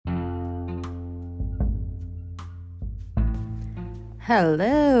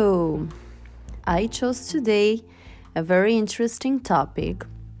Hello! I chose today a very interesting topic.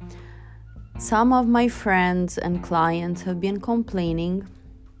 Some of my friends and clients have been complaining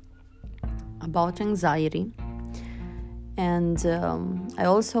about anxiety, and I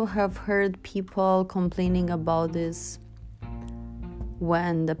also have heard people complaining about this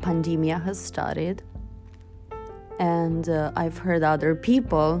when the pandemic has started, and I've heard other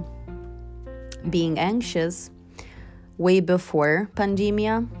people being anxious way before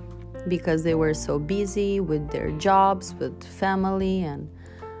pandemia because they were so busy with their jobs, with family and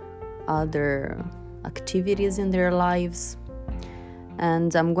other activities in their lives.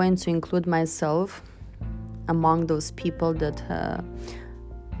 And I'm going to include myself among those people that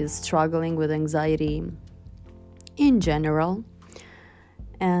is struggling with anxiety in general.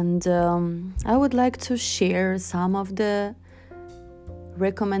 And I would like to share some of the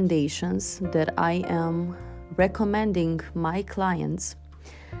recommendations that I am recommending my clients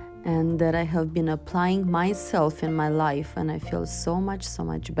and that I have been applying myself in my life, and I feel so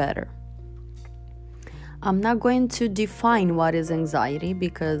much better. I'm not going to define what is anxiety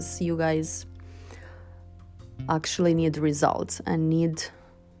because you guys actually need results and need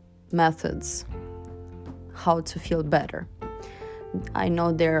methods how to feel better. I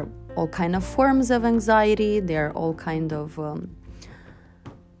know there are all kind of forms of anxiety, there are all kind of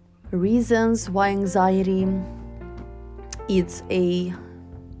reasons why anxiety it's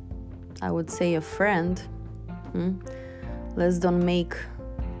I would say a friend. Let's don't make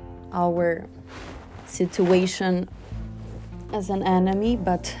our situation as an enemy,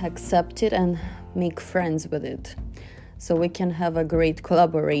 but accept it and make friends with it so we can have a great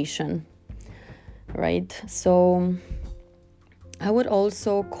collaboration, right? So I would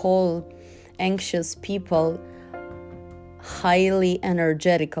also call anxious people highly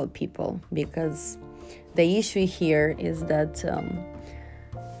energetical people, because the issue here is that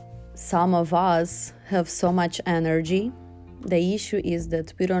some of us have so much energy. The issue is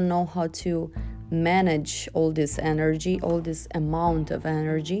that we don't know how to manage all this energy, all this amount of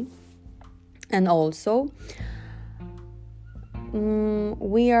energy. And also,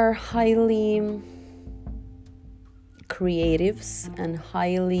 we are highly creatives and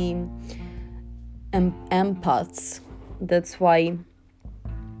highly empaths. That's why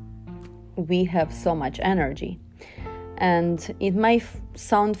we have so much energy. And it might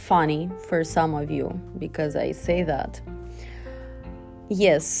sound funny for some of you because I say that.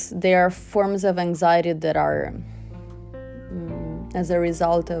 Yes, there are forms of anxiety that are as a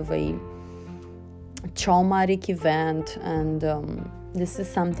result of a traumatic event, and this is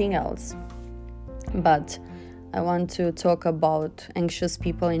something else. But I want to talk about anxious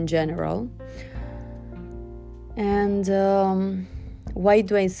people in general. And why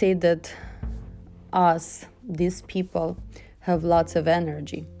do I say that these people, have lots of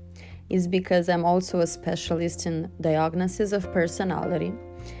energy? Is because I'm also a specialist in diagnosis of personality,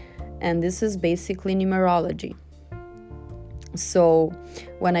 and this is basically numerology. So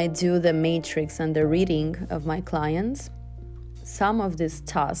when I do the matrix and the reading of my clients, some of these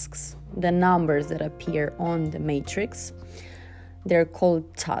tasks, the numbers that appear on the matrix, they're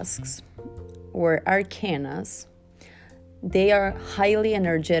called tasks or arcanas. They are highly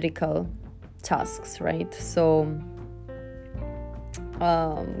energetical tasks, right? So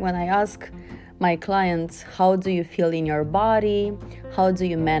when I ask my clients, how do you feel in your body? How do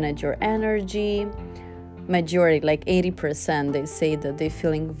you manage your energy? Majority, like 80%, they say that they're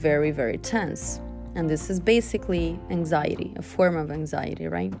feeling very tense. And this is basically anxiety, a form of anxiety,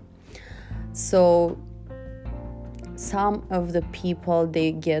 right? So some of the people,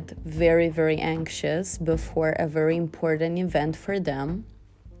 they get very anxious before a very important event for them,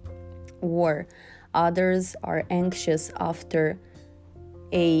 or others are anxious after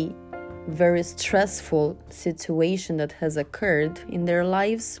a very stressful situation that has occurred in their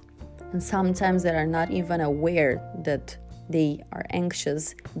lives, and sometimes they are not even aware that they are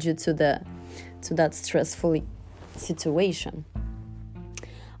anxious due to that stressful situation.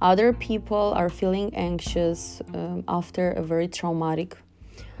 Other people are feeling anxious after a very traumatic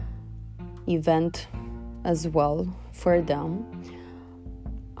event as well for them.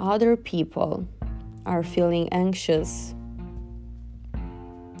 Other people are feeling anxious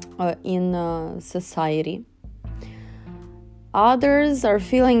in society. Others are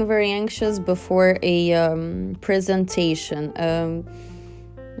feeling very anxious before a presentation,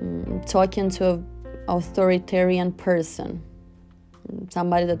 talking to an authoritarian person,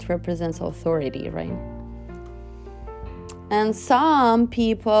 somebody that represents authority, right? And some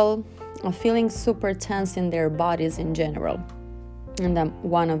people are feeling super tense in their bodies in general. And I'm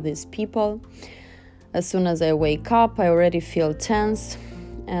one of these people. As soon as I wake up, I already feel tense.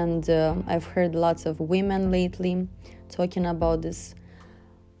 And I've heard lots of women lately talking about this.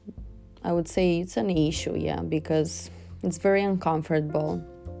 I would say it's an issue, because it's very uncomfortable.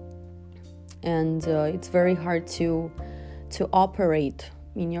 And it's very hard to operate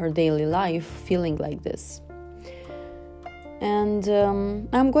in your daily life feeling like this. And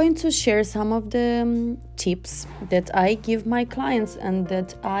I'm going to share some of the tips that I give my clients and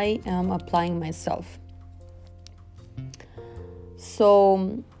that I am applying myself.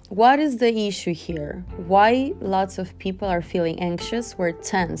 So, what is the issue here? Why lots of people are feeling anxious, or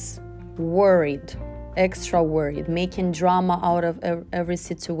tense, worried, extra worried, making drama out of every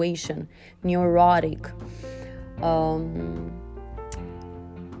situation, neurotic.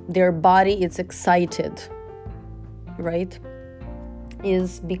 Their body is excited, right?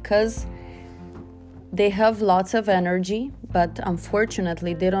 Is because they have lots of energy, but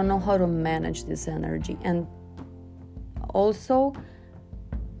unfortunately they don't know how to manage this energy. And also,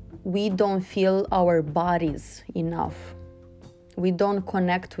 we don't feel our bodies enough. We don't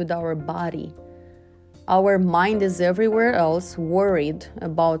connect with our body. Our mind is everywhere else, worried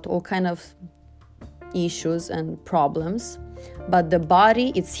about all kind of issues and problems, but the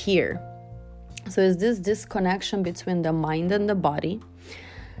body is here. So it's this disconnection between the mind and the body.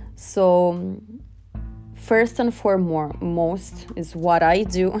 So first and foremost is what I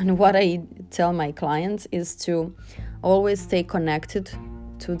do and what I tell my clients is to always stay connected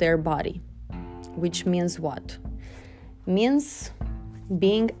to their body, which means what? Means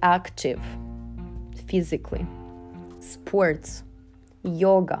being active physically, sports,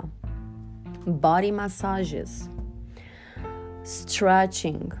 yoga, body massages,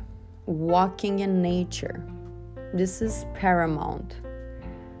 stretching, walking in nature. This is paramount.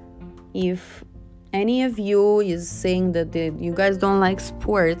 If any of you is saying that you guys don't like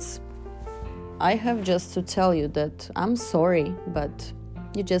sports, I have just to tell you that I'm sorry, but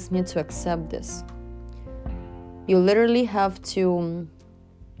you just need to accept this. You literally have to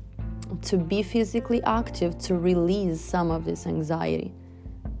be physically active to release some of this anxiety,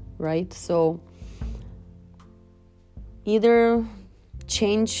 right? So either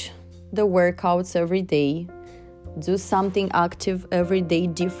change the workouts every day, do something active every day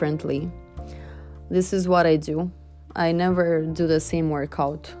differently. This is what I do. I never do the same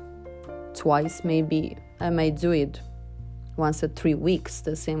workout twice. Maybe I might do it once at 3 weeks,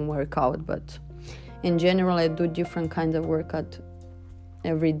 the same workout, but in general I do different kinds of workout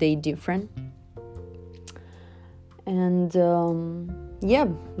every day different. And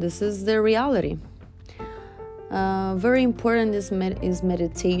this is the reality. Very important is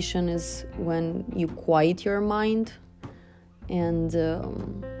meditation, is when you quiet your mind and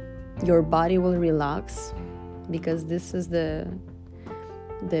your body will relax, because this is the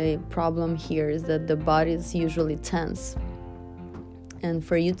problem here, is that the body is usually tense, and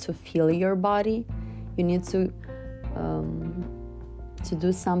for you to feel your body, you need to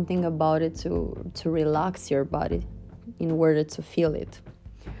do something about it to relax your body in order to feel it.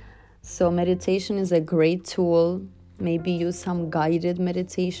 So meditation is a great tool. Maybe use some guided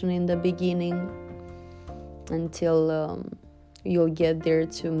meditation in the beginning until you'll get there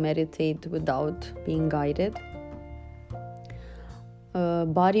to meditate without being guided.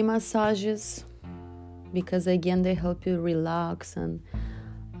 Body massages, because again they help you relax and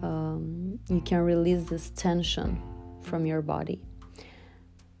you can release this tension from your body.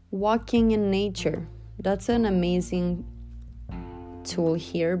 Walking in nature, that's an amazing tool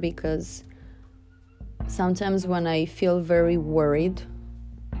here, because sometimes when I feel very worried,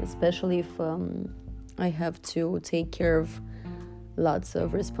 especially if I have to take care of lots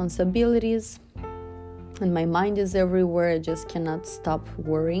of responsibilities and my mind is everywhere, I just cannot stop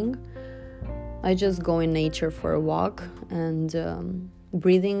worrying, I just go in nature for a walk, and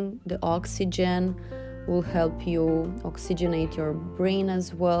breathing the oxygen will help you oxygenate your brain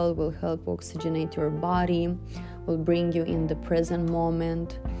as well, will help oxygenate your body, will bring you in the present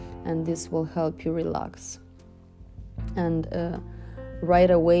moment, and this will help you relax. And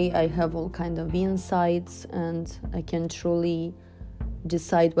right away I have all kind of insights, and I can truly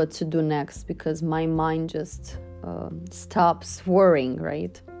decide what to do next, because my mind just stops worrying,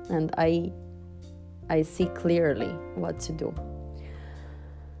 right? And I see clearly what to do.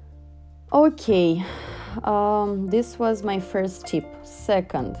 Okay, this was my first tip.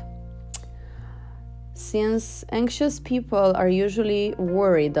 Second, since anxious people are usually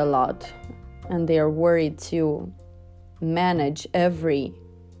worried a lot, and they are worried to manage every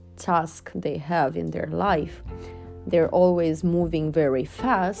task they have in their life, they're always moving very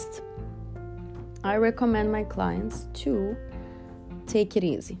fast, I recommend my clients to take it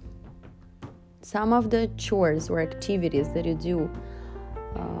easy. some of the chores or activities that you do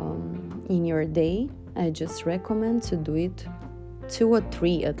in your day, I just recommend to do it 2 or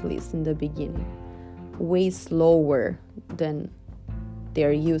 3 at least in the beginning, way slower than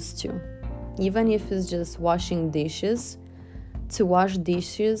they're used to. Even if it's just washing dishes, to wash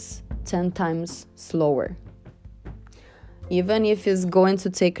dishes 10 times slower. Even if it's going to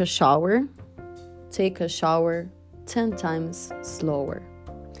take a shower 10 times slower.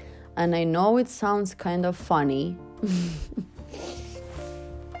 And I know it sounds kind of funny,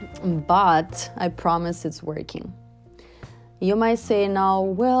 but I promise it's working. You might say now,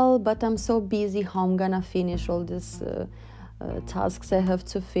 well, but I'm so busy, how I'm gonna finish all these tasks I have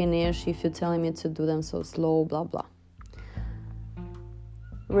to finish if you're telling me to do them so slow, blah, blah.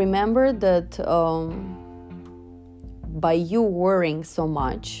 Remember that by you worrying so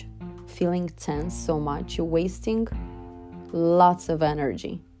much, feeling tense so much, you're wasting lots of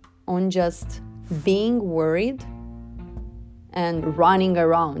energy on just being worried and running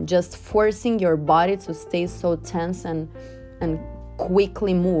around, just forcing your body to stay so tense and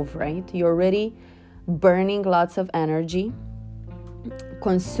quickly move, right? You're already burning lots of energy,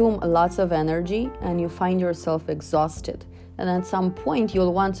 consume lots of energy, and you find yourself exhausted. And at some point,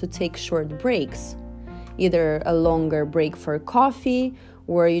 you'll want to take short breaks, either a longer break for coffee,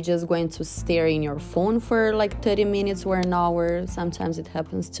 or you're just going to stare in your phone for like 30 minutes or an hour. Sometimes it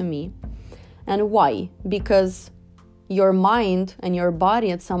happens to me. And why? Because your mind and your body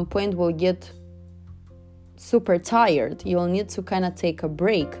at some point will get super tired. You'll need to kind of take a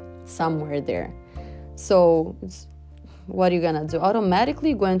break somewhere there. So what are you gonna do? Automatically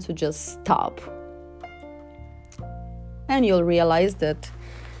you're going to just stop. And you'll realize that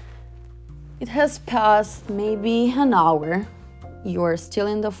it has passed maybe an hour. You're still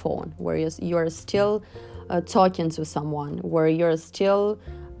in the phone, where you're still talking to someone, where you're still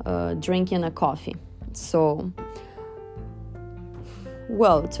drinking a coffee. So,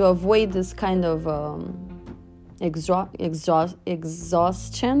 well, to avoid this kind of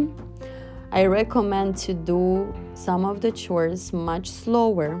exhaustion, I recommend to do some of the chores much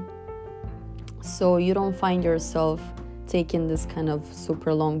slower, so you don't find yourself taking this kind of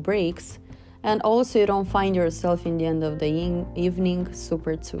super long breaks, and also you don't find yourself in the end of the evening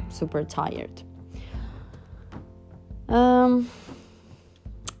super tired.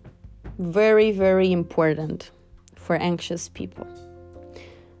 Very, very important for anxious people.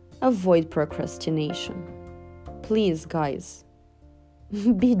 Avoid procrastination. Please, guys,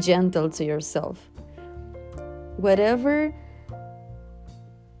 be gentle to yourself. Whatever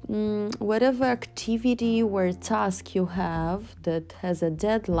activity or task you have that has a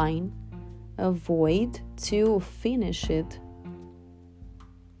deadline, avoid to finish it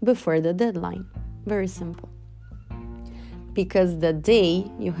before the deadline. Very simple. Because the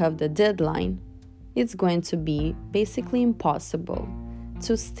day you have the deadline, it's going to be basically impossible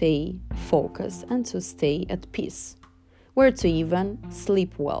to stay focused and to stay at peace, or to even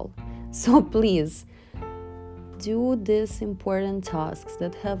sleep well. So please, do these important tasks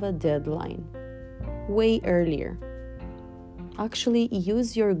that have a deadline way earlier. Actually,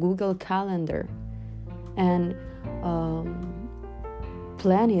 use your Google Calendar and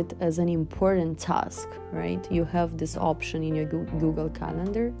plan it as an important task, right? You have this option in your Google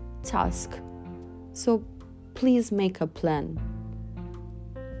Calendar, task. So please make a plan.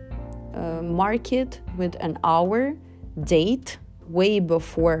 Mark it with an hour, date, way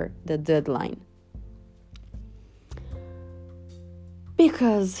before the deadline.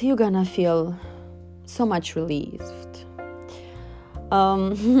 Because you're gonna feel so much relieved.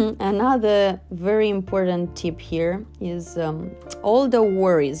 Another very important tip here is all the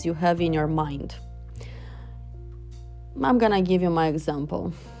worries you have in your mind. I'm gonna give you my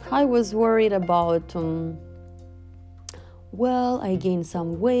example. I was worried about, I gained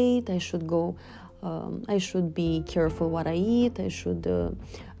some weight, I should be careful what I eat, I should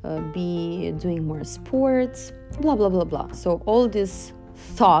be doing more sports, blah, blah, blah, blah. So all these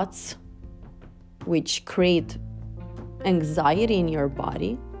thoughts which create anxiety in your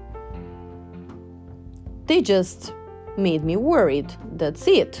body, they just made me worried. That's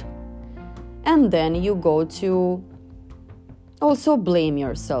it. And then you go to also blame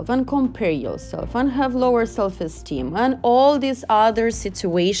yourself and compare yourself and have lower self-esteem, and all these other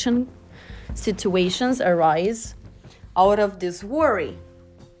situations arise out of this worry.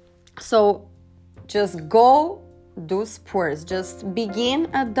 So just go do sports, just begin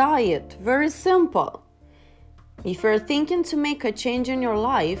a diet. Very simple. If you're thinking to make a change in your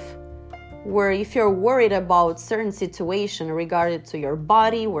life, or if you're worried about certain situation regarding to your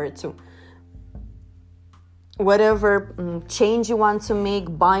body or to whatever change you want to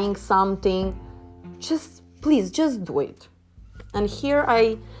make, buying something, Please just do it. And here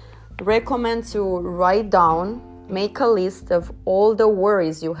I recommend to write down, make a list of all the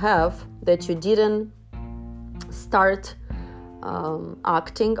worries you have that you didn't start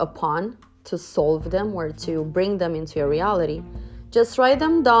acting upon to solve them or to bring them into your reality. Just write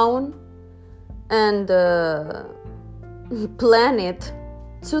them down and plan it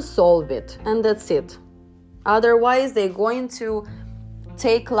to solve it, and that's it. Otherwise, they're going to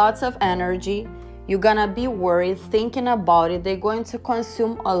take lots of energy. You're gonna be worried, thinking about it. They're going to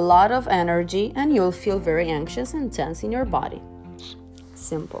consume a lot of energy, and you'll feel very anxious and tense in your body.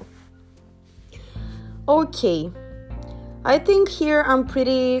 Simple. Okay, I think here I'm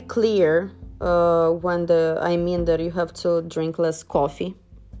pretty clear I mean that you have to drink less coffee,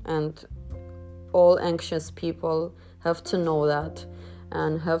 and all anxious people have to know that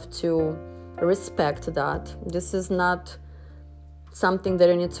and have to respect that. This is not something that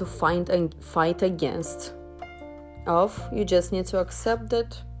you need to fight against. You just need to accept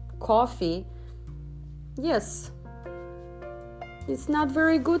that coffee, yes, it's not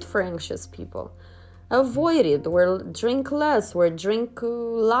very good for anxious people. Avoid it, or drink less, or drink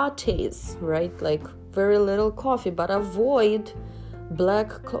lattes, right? Like very little coffee, but avoid black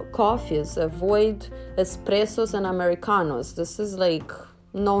coffees, avoid espressos and americanos. This is like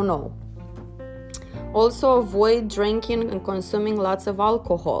no. Also avoid drinking and consuming lots of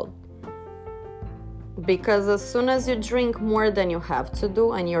alcohol, because as soon as you drink more than you have to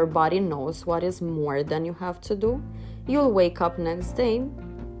do, and your body knows what is more than you have to do, you'll wake up next day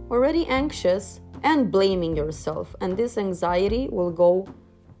already anxious and blaming yourself, and this anxiety will go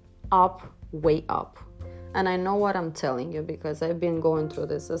up, way up. And I know what I'm telling you, because I've been going through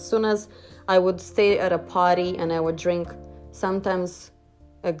this. As soon as I would stay at a party and I would drink sometimes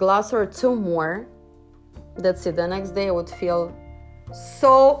a glass or two more, that's it. The next day I would feel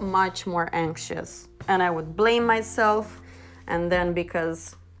so much more anxious, and I would blame myself. And then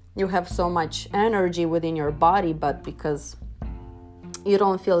because you have so much energy within your body, but because you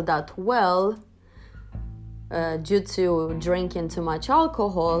don't feel that well due to drinking too much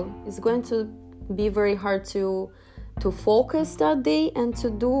alcohol, it's going to be very hard to focus that day and to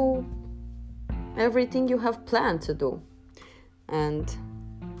do everything you have planned to do. And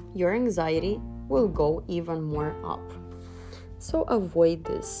your anxiety will go even more up. So avoid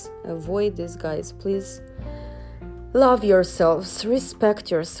this, guys. Please love yourselves,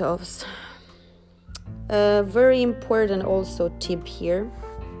 respect yourselves. A very important also tip here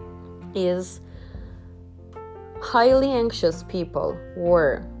is highly anxious people,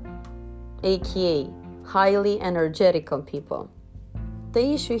 or aka highly energetical people.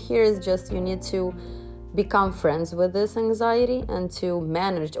 The issue here is just you need to become friends with this anxiety and to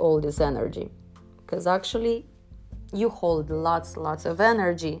manage all this energy, because actually you hold lots of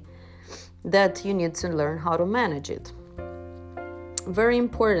energy that you need to learn how to manage it. Very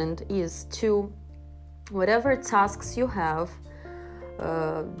important is to, whatever tasks you have,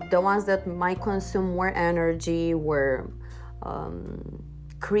 the ones that might consume more energy were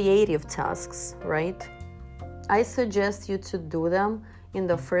creative tasks, right? I suggest you to do them in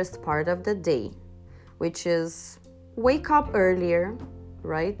the first part of the day, which is wake up earlier,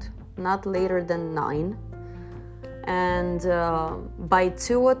 right? Not later than 9. And by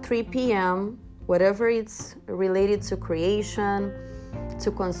 2 or 3 p.m., whatever it's related to creation,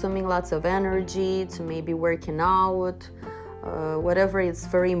 to consuming lots of energy, to maybe working out, whatever it's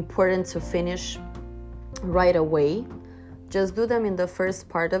very important to finish right away, just do them in the first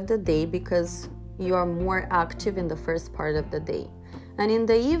part of the day, because you are more active in the first part of the day. And in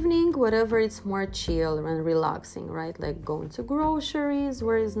the evening, whatever it's more chill and relaxing, right? Like going to groceries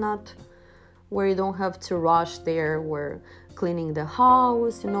where you don't have to rush there, or cleaning the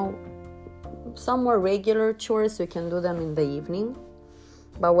house, some more regular chores, you can do them in the evening.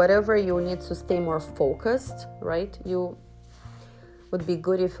 But whatever you need to stay more focused, right? You would be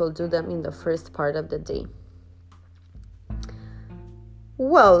good if you'll do them in the first part of the day.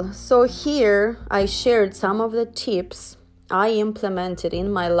 Well, so here I shared some of the tips I implemented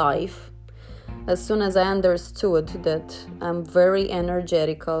in my life as soon as I understood that I'm very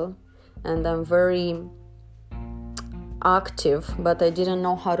energetical and I'm very active, but I didn't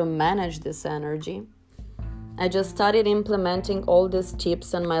know how to manage this energy. I just started implementing all these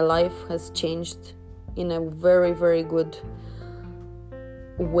tips, and my life has changed in a very, very good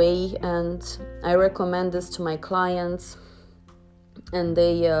way, and I recommend this to my clients. And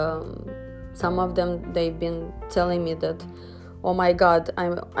they some of them, they've been telling me that, oh my God,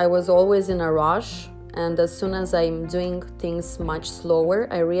 I was always in a rush, and as soon as I'm doing things much slower,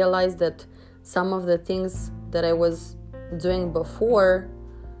 I realized that some of the things that I was doing before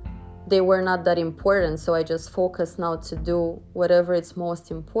they were not that important. So I just focus now to do whatever is most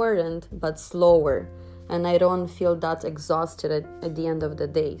important, but slower. And I don't feel that exhausted at the end of the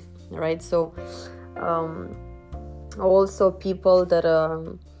day, right? So also people that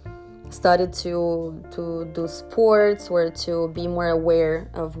started to do sports or to be more aware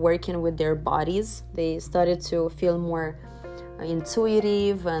of working with their bodies. They started to feel more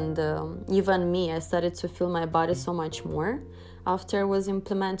intuitive, and even me, I started to feel my body so much more after I was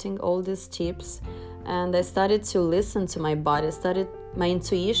implementing all these tips. And I started to listen to my body. My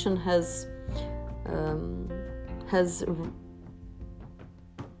intuition has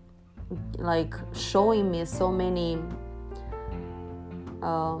like showing me so many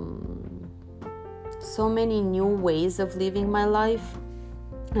new ways of living my life.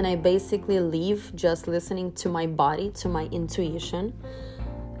 And I basically live just listening to my body, to my intuition.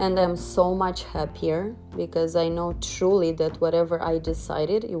 And I'm so much happier because I know truly that whatever I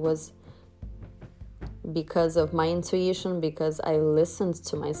decided, it was because of my intuition, because I listened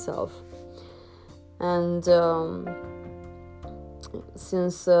to myself. And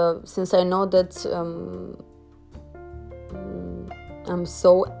since I know that I'm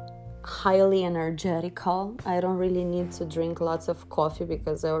so highly energetical, I don't really need to drink lots of coffee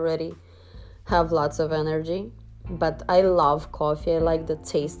because I already have lots of energy. But I love coffee. I like the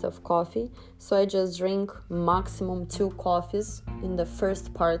taste of coffee. So I just drink maximum 2 coffees in the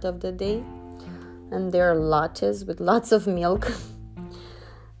first part of the day. And they're lattes with lots of milk.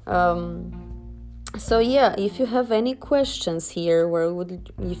 So yeah, if you have any questions here,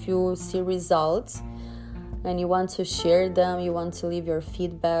 if you see results and you want to share them, you want to leave your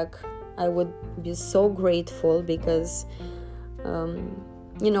feedback, I would be so grateful because,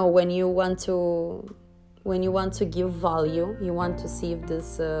 when you want to give value, you want to see if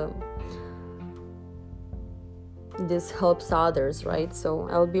this helps others, right? So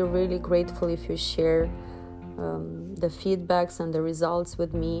I'll be really grateful if you share the feedbacks and the results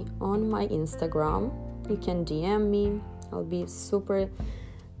with me on my Instagram. You can DM me. I'll be super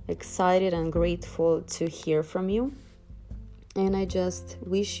excited and grateful to hear from you. And I just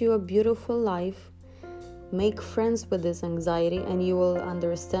wish you a beautiful life. Make friends with this anxiety, and you will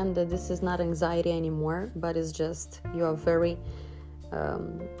understand that this is not anxiety anymore, but it's just you are a very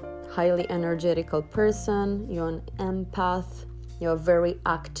highly energetical person. You're an empath. You're very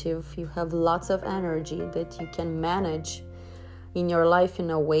active. You have lots of energy that you can manage in your life in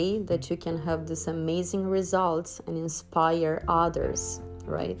a way that you can have these amazing results and inspire others,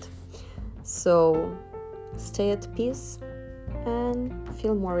 right? So stay at peace and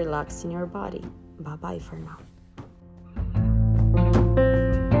feel more relaxed in your body. Bye-bye for now.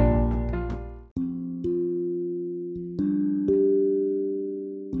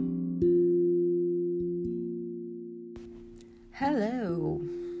 Hello,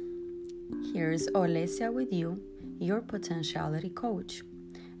 here's Olesia with you, your potentiality coach,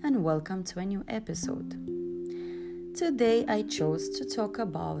 and welcome to a new episode. Today I chose to talk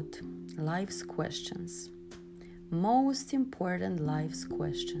about life's questions, most important life's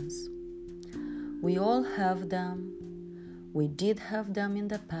questions. We all have them, we did have them in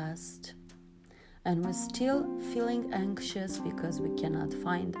the past, and we're still feeling anxious because we cannot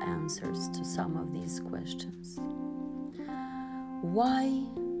find answers to some of these questions. Why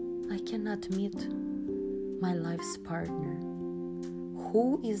I cannot meet my life's partner?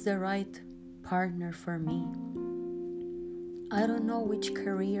 Who is the right partner for me? I don't know which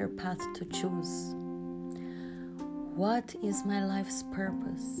career path to choose. What is my life's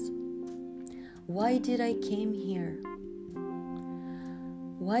purpose? Why did I came here?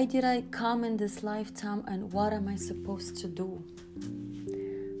 Why did I come in this lifetime, and what am I supposed to do?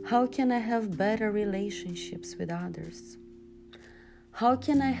 How can I have better relationships with others? How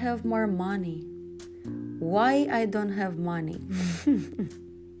can I have more money? Why I don't have money?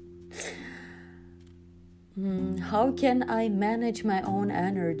 How can I manage my own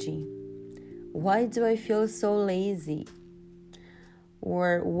energy? Why do I feel so lazy?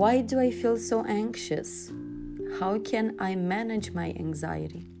 Or why do I feel so anxious? How can I manage my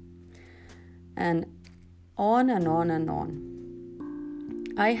anxiety? And on and on and on.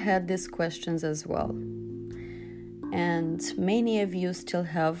 I had these questions as well. And many of you still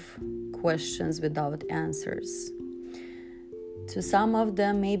have questions without answers. To some of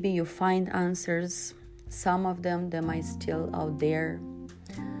them, maybe you find answers. Some of them, they might still out there,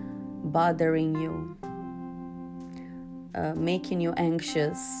 bothering you, making you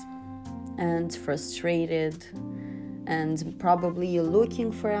anxious and frustrated. And probably you're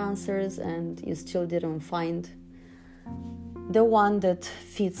looking for answers and you still didn't find the one that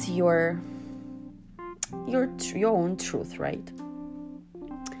fits your own truth, right?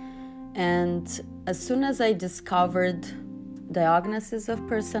 And as soon as I discovered diagnosis of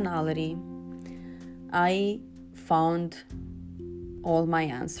personality, I found all my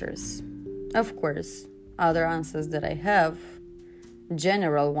answers. Of course, other answers that I have,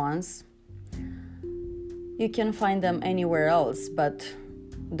 general ones, you can find them anywhere else, but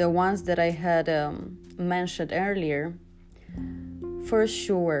the ones that I had mentioned earlier, for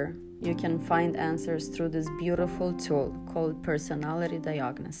sure you can find answers through this beautiful tool called personality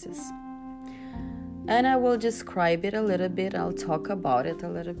diagnosis. And I will describe it a little bit, I'll talk about it a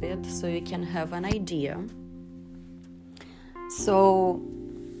little bit so you can have an idea. So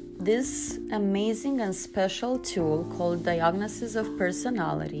this amazing and special tool called diagnosis of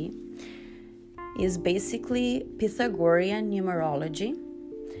personality is basically Pythagorean numerology.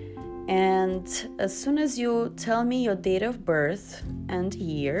 And as soon as you tell me your date of birth and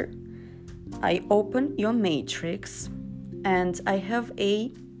year, I open your matrix and I have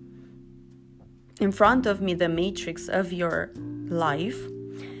in front of me the matrix of your life,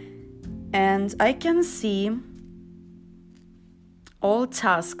 and I can see all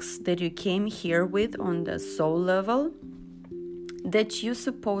tasks that you came here with on the soul level that you're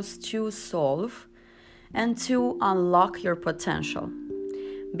supposed to solve and to unlock your potential,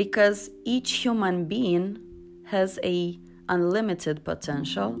 because each human being has a unlimited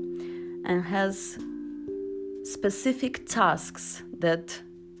potential and has specific tasks that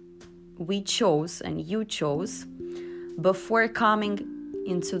we chose and you chose before coming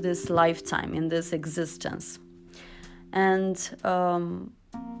into this lifetime, in this existence. And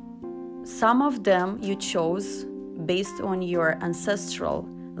some of them you chose based on your ancestral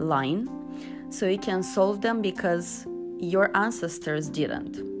line, so you can solve them because your ancestors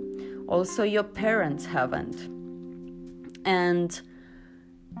didn't. Also, your parents haven't. And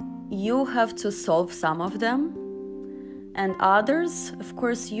you have to solve some of them. And others, of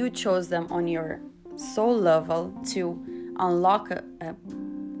course, you chose them on your soul level to unlock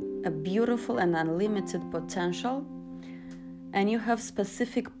a beautiful and unlimited potential. And you have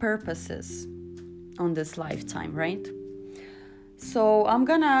specific purposes on this lifetime, right? So I'm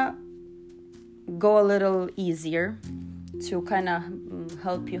gonna go a little easier to kind of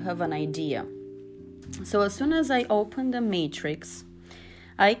help you have an idea. So as soon as I open the matrix,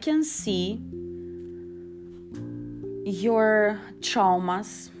 I can see your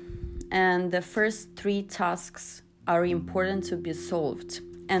traumas, and the first 3 tasks are important to be solved,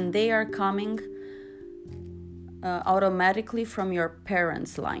 and they are coming automatically from your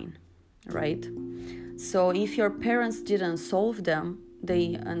parents' line, right? So if your parents didn't solve them,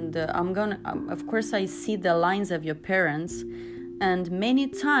 of course I see the lines of your parents, and many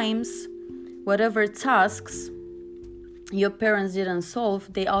times whatever tasks your parents didn't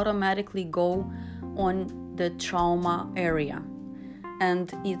solve, they automatically go on the trauma area,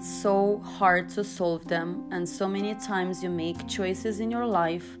 and it's so hard to solve them. And so many times you make choices in your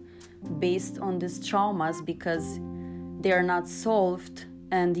life based on these traumas because they are not solved,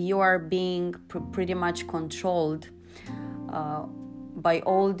 and you are being pretty much controlled by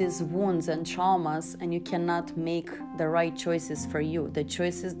all these wounds and traumas, and you cannot make the right choices for you, the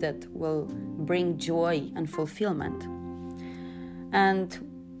choices that will bring joy and fulfillment. And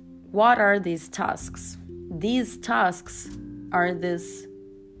what are these tasks? These tasks are these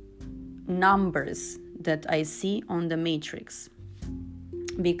numbers that I see on the matrix,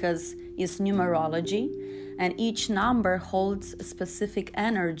 because it's numerology, and each number holds a specific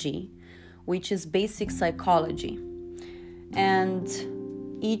energy, which is basic psychology. And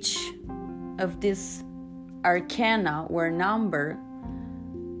each of these arcana or number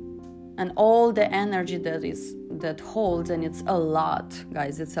and all the energy that holds, and it's a lot,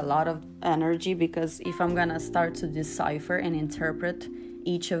 guys, it's a lot of energy, because if I'm gonna start to decipher and interpret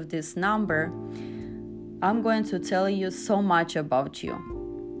each of this number, I'm going to tell you so much about you.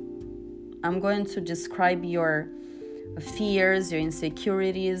 I'm going to describe your fears, your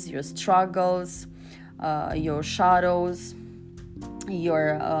insecurities, your struggles, your shadows,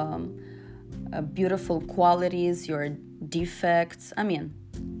 your beautiful qualities, your defects. I mean,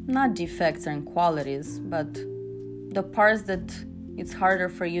 not defects and qualities, but the parts that it's harder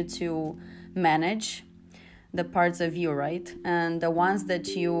for you to manage, the parts of you, right? And the ones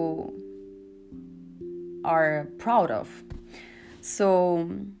that you are proud of. So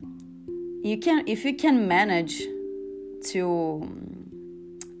if you can manage to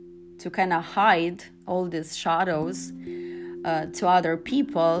kind of hide all these shadows to other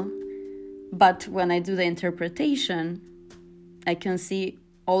people, but when I do the interpretation, I can see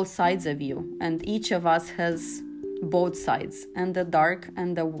all sides of you, and each of us has both sides, and the dark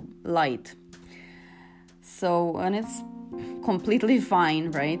and the light. So, and it's completely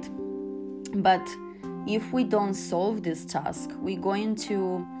fine, right? But if we don't solve this task, we're going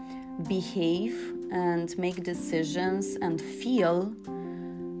to behave and make decisions and feel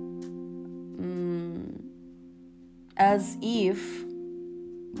as if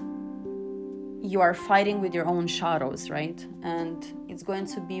you are fighting with your own shadows, right? And it's going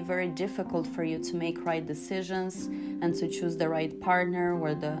to be very difficult for you to make right decisions and to choose the right partner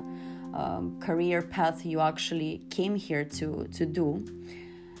or the career path you actually came here to do.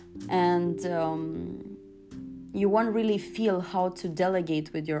 And you won't really feel how to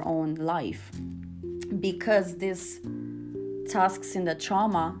delegate with your own life, because these tasks in the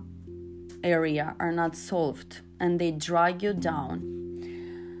trauma area are not solved and they drag you down.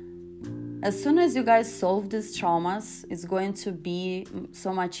 As soon as you guys solve these traumas, it's going to be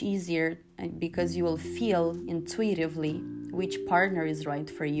so much easier, because you will feel intuitively which partner is right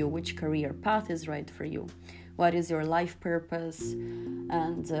for you, which career path is right for you, what is your life purpose,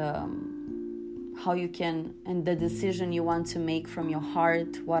 and how you can, and the decision you want to make from your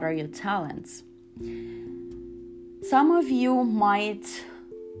heart, what are your talents. Some of you might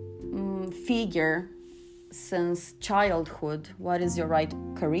figure since childhood what is your right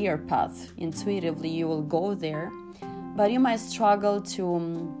career path. Intuitively you will go there, but you might struggle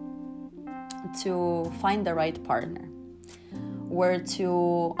to find the right partner, where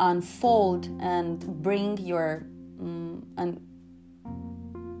to unfold and bring your and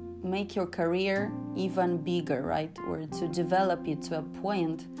make your career even bigger, right? Or to develop it to a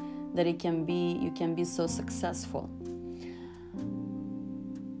point that you can be so successful.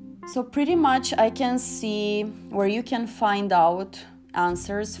 So pretty much I can see where you can find out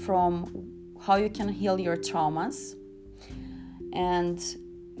answers from how you can heal your traumas and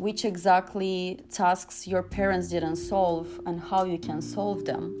which exactly tasks your parents didn't solve and how you can solve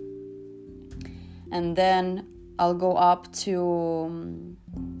them. And then I'll go up to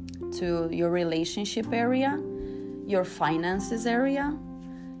your relationship area, your finances area,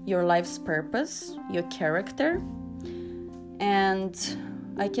 your life's purpose, your character, and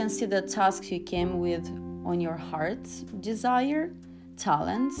I can see the tasks you came with on your heart's desire,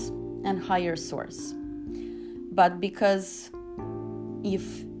 talents, and higher source. But because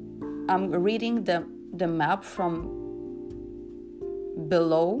if I'm reading the map from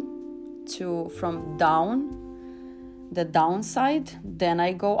below to from down, the downside, then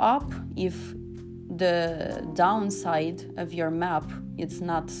I go up. If the downside of your map it's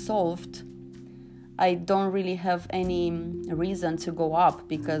not solved, I don't really have any reason to go up,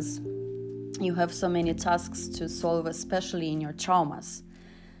 because you have so many tasks to solve, especially in your traumas.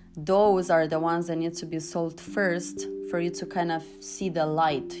 Those are the ones that need to be solved first for you to kind of see the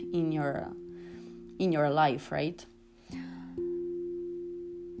light in your life, right?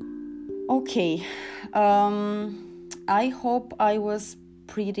 Okay, I hope I was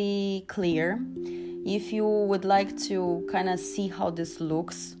pretty clear. If you would like to kind of see how this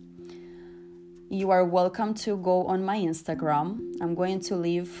looks, you are welcome to go on my Instagram. I'm going to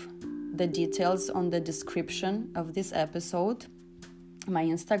leave the details on the description of this episode, my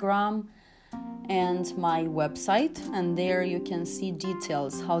Instagram and my website, and there you can see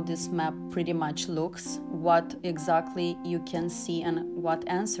details how this map pretty much looks, what exactly you can see and what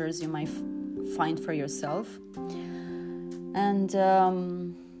answers you might find for yourself. And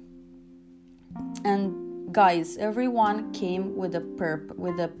guys, everyone came with a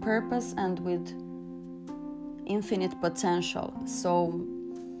purpose and with infinite potential. So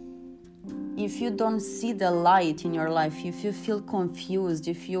if you don't see the light in your life, if you feel confused,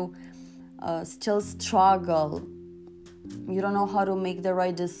 if you still struggle, you don't know how to make the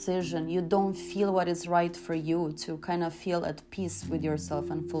right decision, you don't feel what is right for you to kind of feel at peace with yourself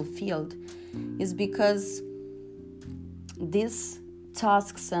and fulfilled, is because these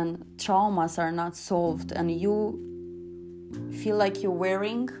tasks and traumas are not solved, and you feel like you're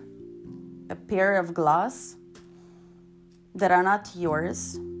wearing a pair of glass that are not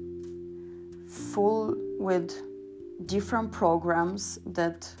yours, full with different programs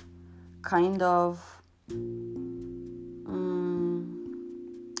that kind of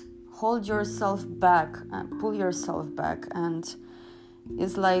hold yourself back and pull yourself back, and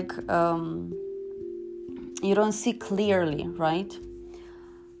it's like you don't see clearly, right?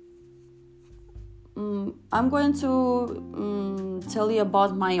 I'm going to tell you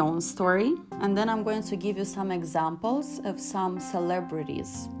about my own story, and then I'm going to give you some examples of some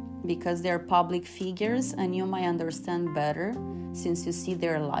celebrities, because they're public figures and you might understand better since you see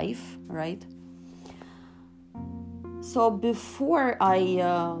their life, right? So before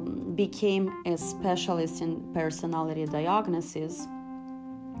I became a specialist in personality diagnosis,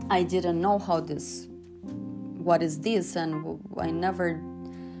 I didn't know what is this, and I never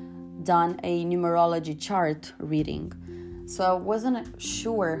done a numerology chart reading. So I wasn't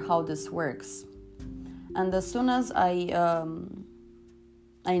sure how this works. And as soon as I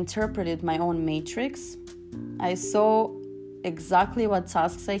interpreted my own matrix, I saw exactly what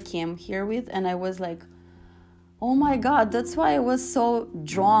tasks I came here with, and I was like, oh my God, that's why I was so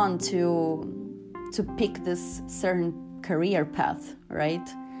drawn to pick this certain career path, right?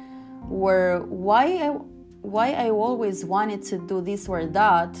 Where why I always wanted to do this or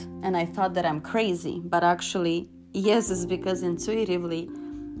that, and I thought that I'm crazy, but actually, yes, it's because intuitively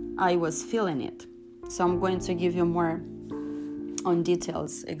I was feeling it. So I'm going to give you more on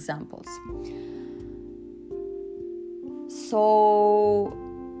details examples. So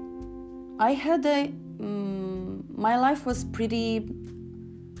I had my life was pretty,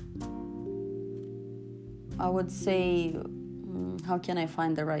 I would say, how can I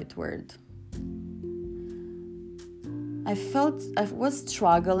find the right word? I was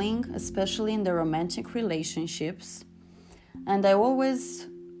struggling, especially in the romantic relationships, and I always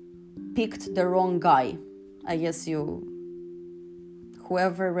picked the wrong guy. I guess whoever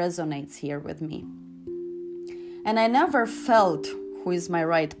resonates here with me. And I never felt who is my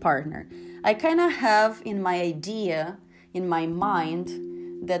right partner. I kind of have in my idea, in my mind,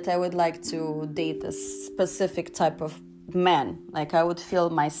 that I would like to date a specific type of man. Like I would feel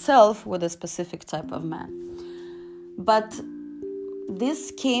myself with a specific type of man. But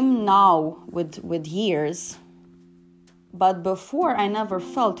this came now with years. But before, I never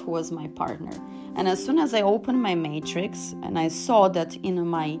felt who was my partner. And as soon as I opened my matrix and I saw that in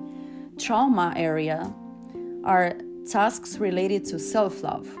my trauma area are tasks related to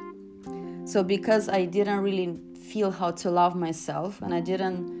self-love. So because I didn't really feel how to love myself and I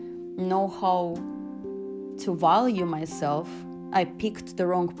didn't know how to value myself, I picked the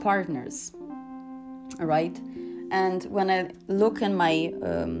wrong partners, right? And when I look in my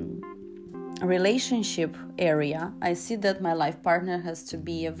relationship area, I see that my life partner has to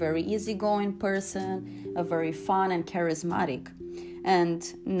be a very easygoing person, a very fun and charismatic.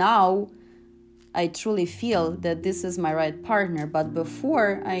 And now I truly feel that this is my right partner. But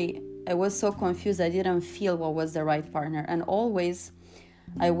before, I was so confused. I didn't feel what was the right partner. And always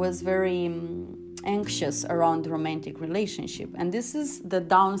I was very anxious around romantic relationship. And this is the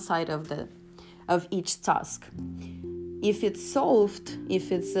downside of each task. If it's solved,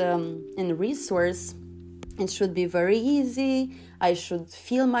 if it's in resource, it should be very easy. I should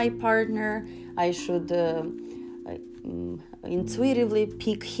feel my partner. I should intuitively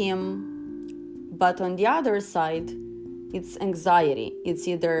pick him. But on the other side, it's anxiety. It's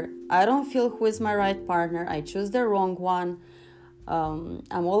either I don't feel who is my right partner, I choose the wrong one. I'm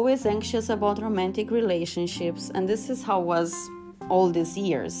always anxious about romantic relationships. And this is how it was all these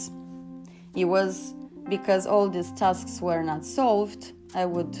years. It was because all these tasks were not solved, I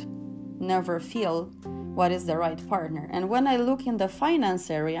would never feel what is the right partner. And when I look in the finance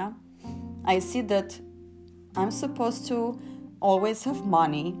area, I see that I'm supposed to always have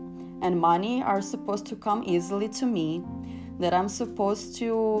money, and money are supposed to come easily to me, that I'm supposed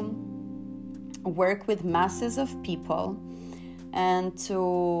to work with masses of people and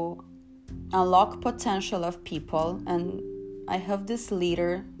to unlock potential of people. And I have this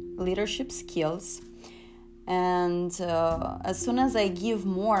leadership skills. And as soon as I give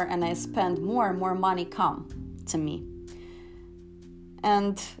more and I spend more money come to me.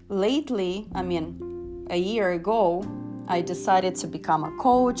 And lately, a year ago, I decided to become a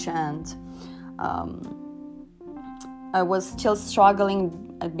coach, and I was still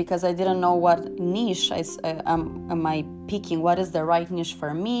struggling because I didn't know what niche am I picking, what is the right niche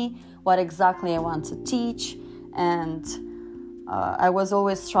for me, what exactly I want to teach. And I was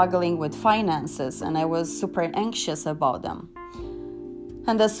always struggling with finances, and I was super anxious about them.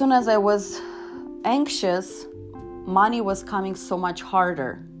 And as soon as I was anxious, money was coming so much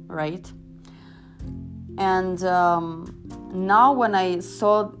harder, right? And now when I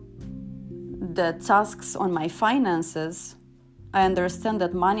saw the tasks on my finances, I understand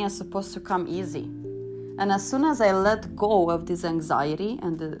that money is supposed to come easy. And as soon as I let go of this anxiety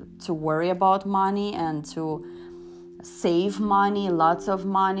and to worry about money and to save money, lots of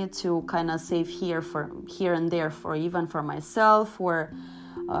money, to kind of save here and there for even for myself, where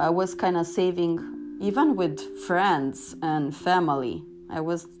I was kind of saving even with friends and family. I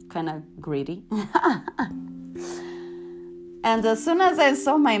was kind of greedy. And as soon as I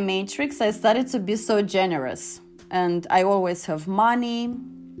saw my matrix, I started to be so generous. And I always have money.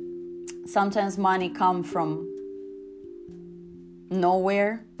 Sometimes money come from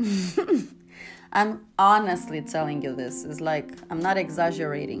nowhere. I'm honestly telling you this. It's like, I'm not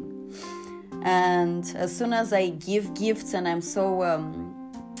exaggerating. And as soon as I give gifts and I'm so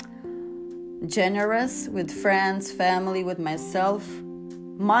generous with friends, family, with myself,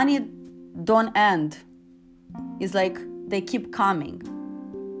 money don't end. It's like they keep coming.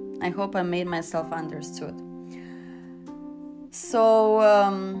 I hope I made myself understood. So,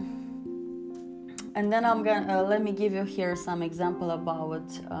 and then I'm gonna let me give you here some example about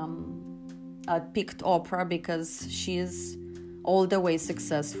I picked Oprah because she's all the way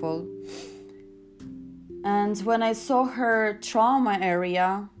successful. And when I saw her trauma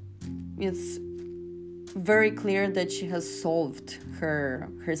area, it's very clear that she has solved her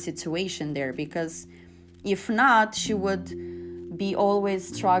situation there, because if not, she would be always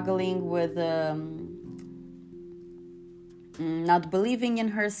struggling with not believing in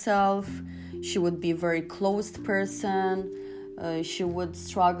herself. She would be a very closed person. She would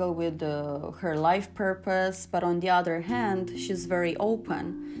struggle with her life purpose. But on the other hand, she's very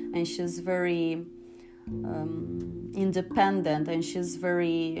open and she's very independent and she's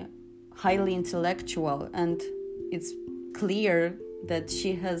very highly intellectual. And it's clear that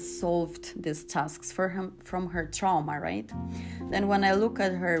she has solved these tasks from her trauma, right? Then when I look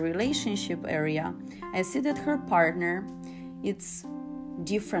at her relationship area, I see that her partner, it's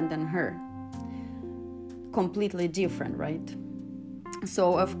different than her. Completely different, right?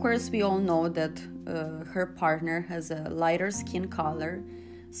 So of course we all know that her partner has a lighter skin color,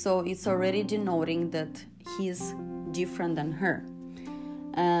 so it's already denoting that he's different than her.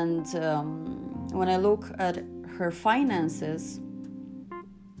 And when I look at her finances,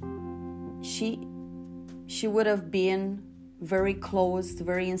 she would have been very closed,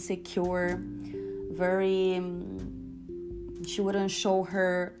 very insecure, very she wouldn't show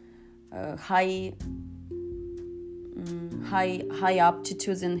her high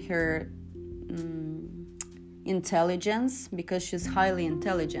aptitudes in her intelligence, because she's highly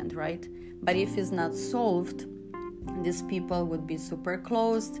intelligent, right? But if it's not solved, these people would be super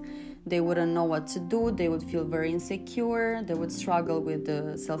closed. They wouldn't know what to do. They would feel very insecure. They would struggle with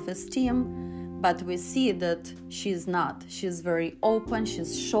self-esteem. But we see that she's not. She's very open.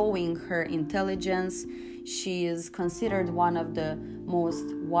 She's showing her intelligence. She is considered one of the most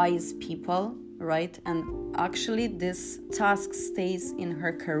wise people, right? And actually this task stays in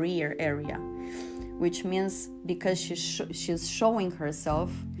her career area, which means because she's showing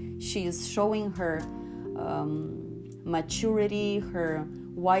herself, she is showing her maturity, her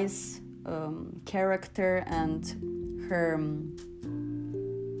wise character, and her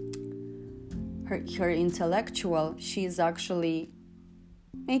intellectual. She's actually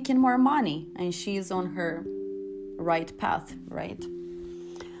making more money and she's on her right path, right?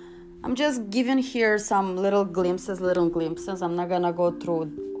 I'm just giving here some little glimpses. I'm not gonna go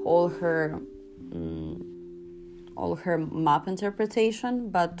through all her map interpretation,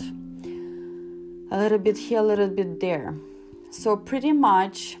 but a little bit here, a little bit there. So pretty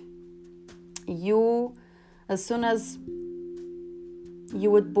much you, as soon as you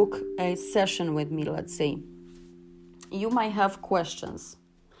would book a session with me, let's say, you might have questions.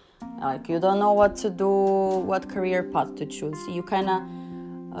 Like you don't know what to do, what career path to choose. You kind of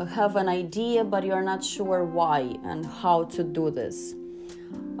have an idea, but you're not sure why and how to do this.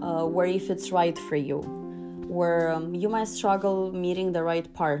 Where if it's right for you. Where you might struggle meeting the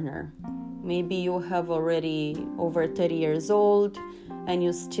right partner. Maybe you have already over 30 years old and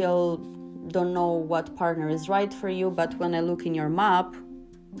you still don't know what partner is right for you. But when I look in your map,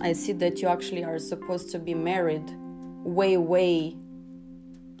 I see that you actually are supposed to be married way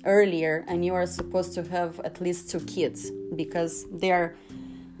earlier, and you are supposed to have at least 2 kids, because they are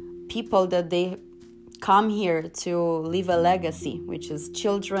people that they come here to leave a legacy, which is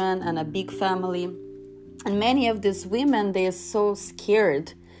children and a big family. And many of these women, they are so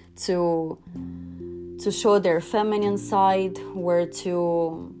scared to show their feminine side, where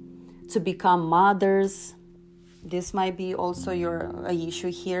to become mothers. This might be also a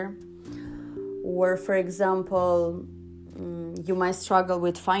issue here. Or for example, you might struggle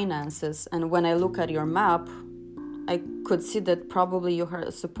with finances, and when I look at your map, I could see that probably you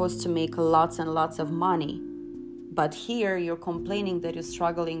are supposed to make lots and lots of money, but here you're complaining that you're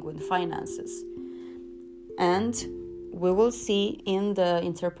struggling with finances. And we will see in the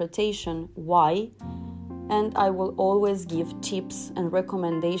interpretation why, and I will always give tips and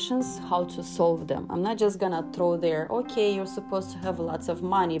recommendations how to solve them. I'm not just gonna throw there, okay, you're supposed to have lots of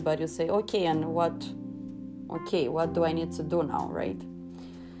money, but you say, okay, and what do I need to do now, right?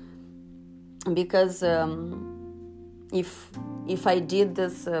 Because if I did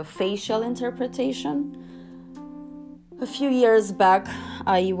this facial interpretation a few years back,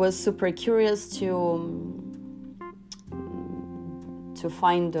 I was super curious to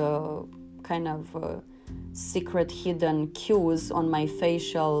find kind of secret hidden cues on my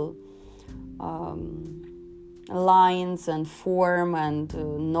facial lines and form and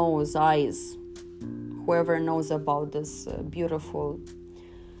nose, eyes. Whoever knows about this beautiful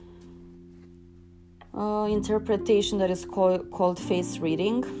interpretation that is called face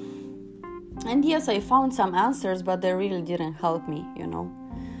reading. And yes, I found some answers, but they really didn't help me,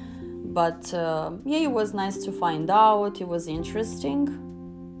 But it was nice to find out. It was interesting,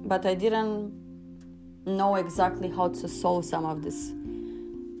 but I didn't know exactly how to solve some of these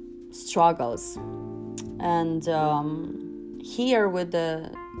struggles. And here with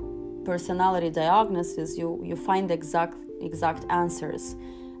the personality diagnosis, you find exact answers,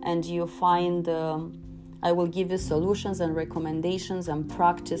 and you find I will give you solutions and recommendations and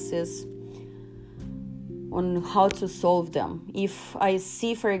practices on how to solve them. If I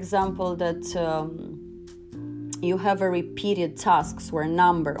see, for example, that you have a repeated tasks or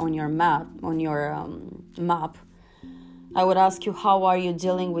number on your map, I would ask you, how are you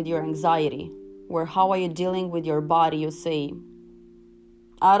dealing with your anxiety? Or how are you dealing with your body? You say,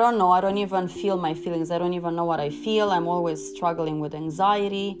 I don't know, I don't even feel my feelings. I don't even know what I feel. I'm always struggling with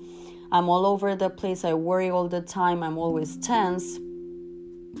anxiety. I'm all over the place. I worry all the time. I'm always tense.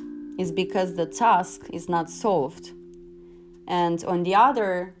 It's because the task is not solved. And on the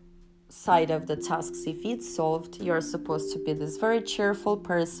other side of the tasks, if it's solved, you're supposed to be this very cheerful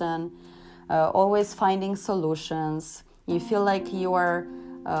person, always finding solutions. You feel like you are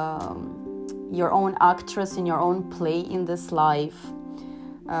your own actress in your own play in this life.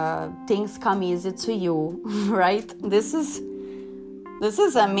 Things come easy to you, right? This is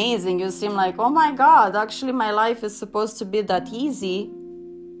amazing. You seem like, oh my God, actually my life is supposed to be that easy,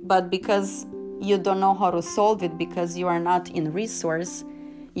 but because you don't know how to solve it, because you are not in resource,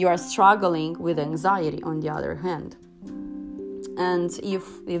 you are struggling with anxiety on the other hand. And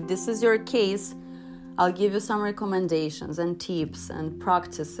if this is your case, I'll give you some recommendations and tips and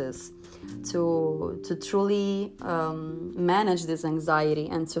practices to truly manage this anxiety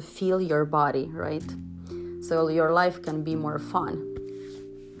and to feel your body, right? So your life can be more fun.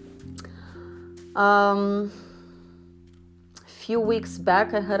 A few weeks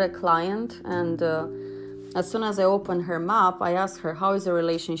back, I had a client, and as soon as I opened her map, I asked her, how is your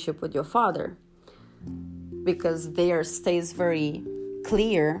relationship with your father? Because there stays very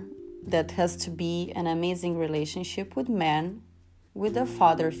clear that has to be an amazing relationship with man, with a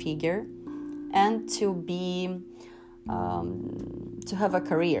father figure, and to have a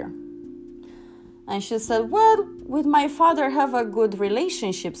career. And she said, well, with my father, I have a good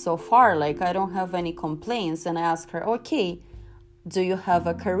relationship so far. Like, I don't have any complaints. And I asked her, okay, do you have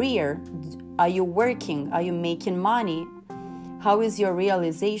a career? Are you working? Are you making money? How is your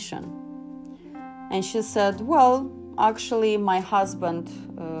realization? And she said, well, actually, my husband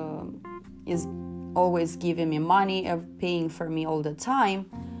is always giving me money, paying for me all the time,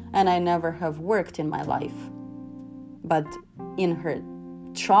 and I never have worked in my life. But in her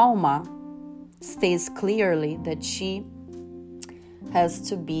trauma states clearly that she has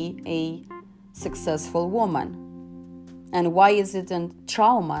to be a successful woman. And why is it in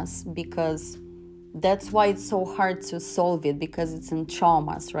traumas? Because that's why it's so hard to solve it, because it's in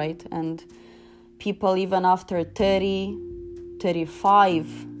traumas, right? And people, even after 30,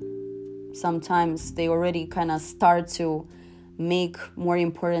 35, sometimes they already kind of start to make more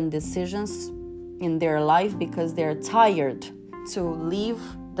important decisions in their life because they're tired to live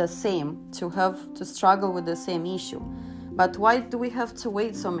the same, to struggle with the same issue. But why do we have to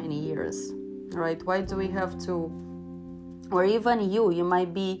wait so many years, right? Why do we have to, or even you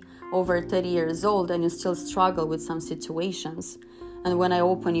might be over 30 years old and you still struggle with some situations. And when I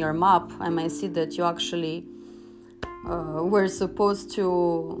open your map, I might see that you actually were supposed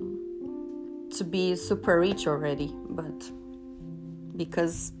to be super rich already, but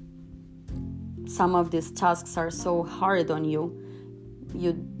because some of these tasks are so hard on you,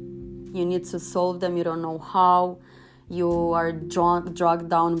 you need to solve them, you don't know how, you are dragged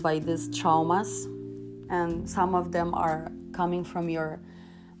down by these traumas, and some of them are coming from your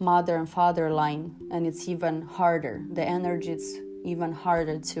mother and father line, and it's even harder. The energy is even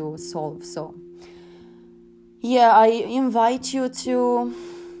harder to solve. So yeah, I invite you to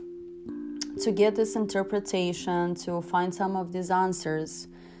get this interpretation, to find some of these answers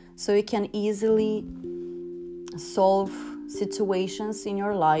so you can easily solve situations in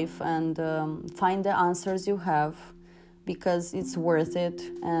your life and find the answers you have, because it's worth it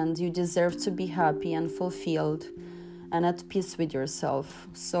and you deserve to be happy and fulfilled and at peace with yourself.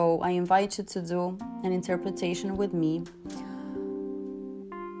 So I invite you to do an interpretation with me.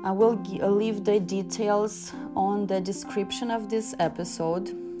 I will leave the details on the description of this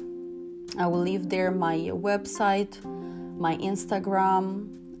episode. I will leave there my website, my Instagram,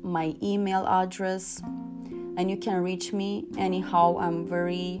 my email address, and you can reach me anyhow. I'm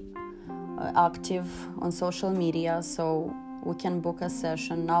very active on social media, so we can book a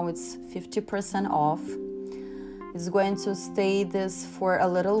session. Now it's 50% off. It's going to stay this for a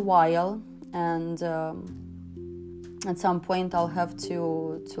little while, and at some point I'll have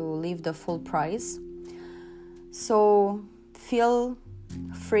to leave the full price. So feel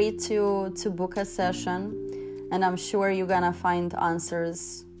free to book a session, and I'm sure you're gonna find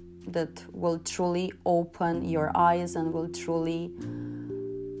answers that will truly open your eyes and will truly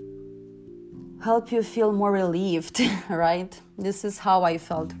help you feel more relieved, right? This is how I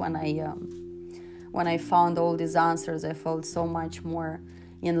felt when I found all these answers. I felt so much more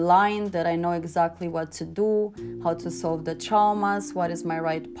in line, that I know exactly what to do, how to solve the traumas, what is my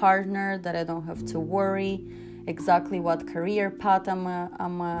right partner, that I don't have to worry, exactly what career path am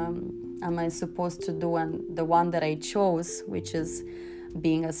I supposed to do, and the one that I chose, which is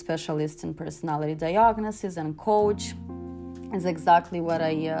being a specialist in personality diagnosis and coach, is exactly what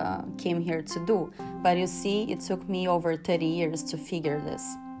I came here to do. But you see, it took me over 30 years to figure this.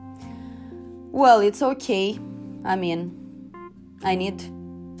 Well, it's okay. I mean, I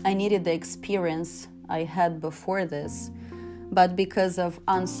needed the experience I had before this, but because of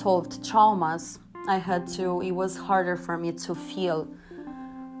unsolved traumas, it was harder for me to feel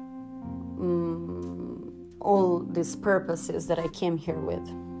all these purposes that I came here with.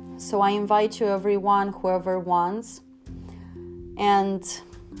 So I invite you, everyone, whoever wants, and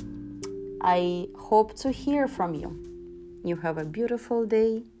I hope to hear from you. You have a beautiful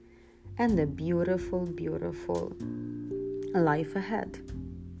day and a beautiful, beautiful life ahead.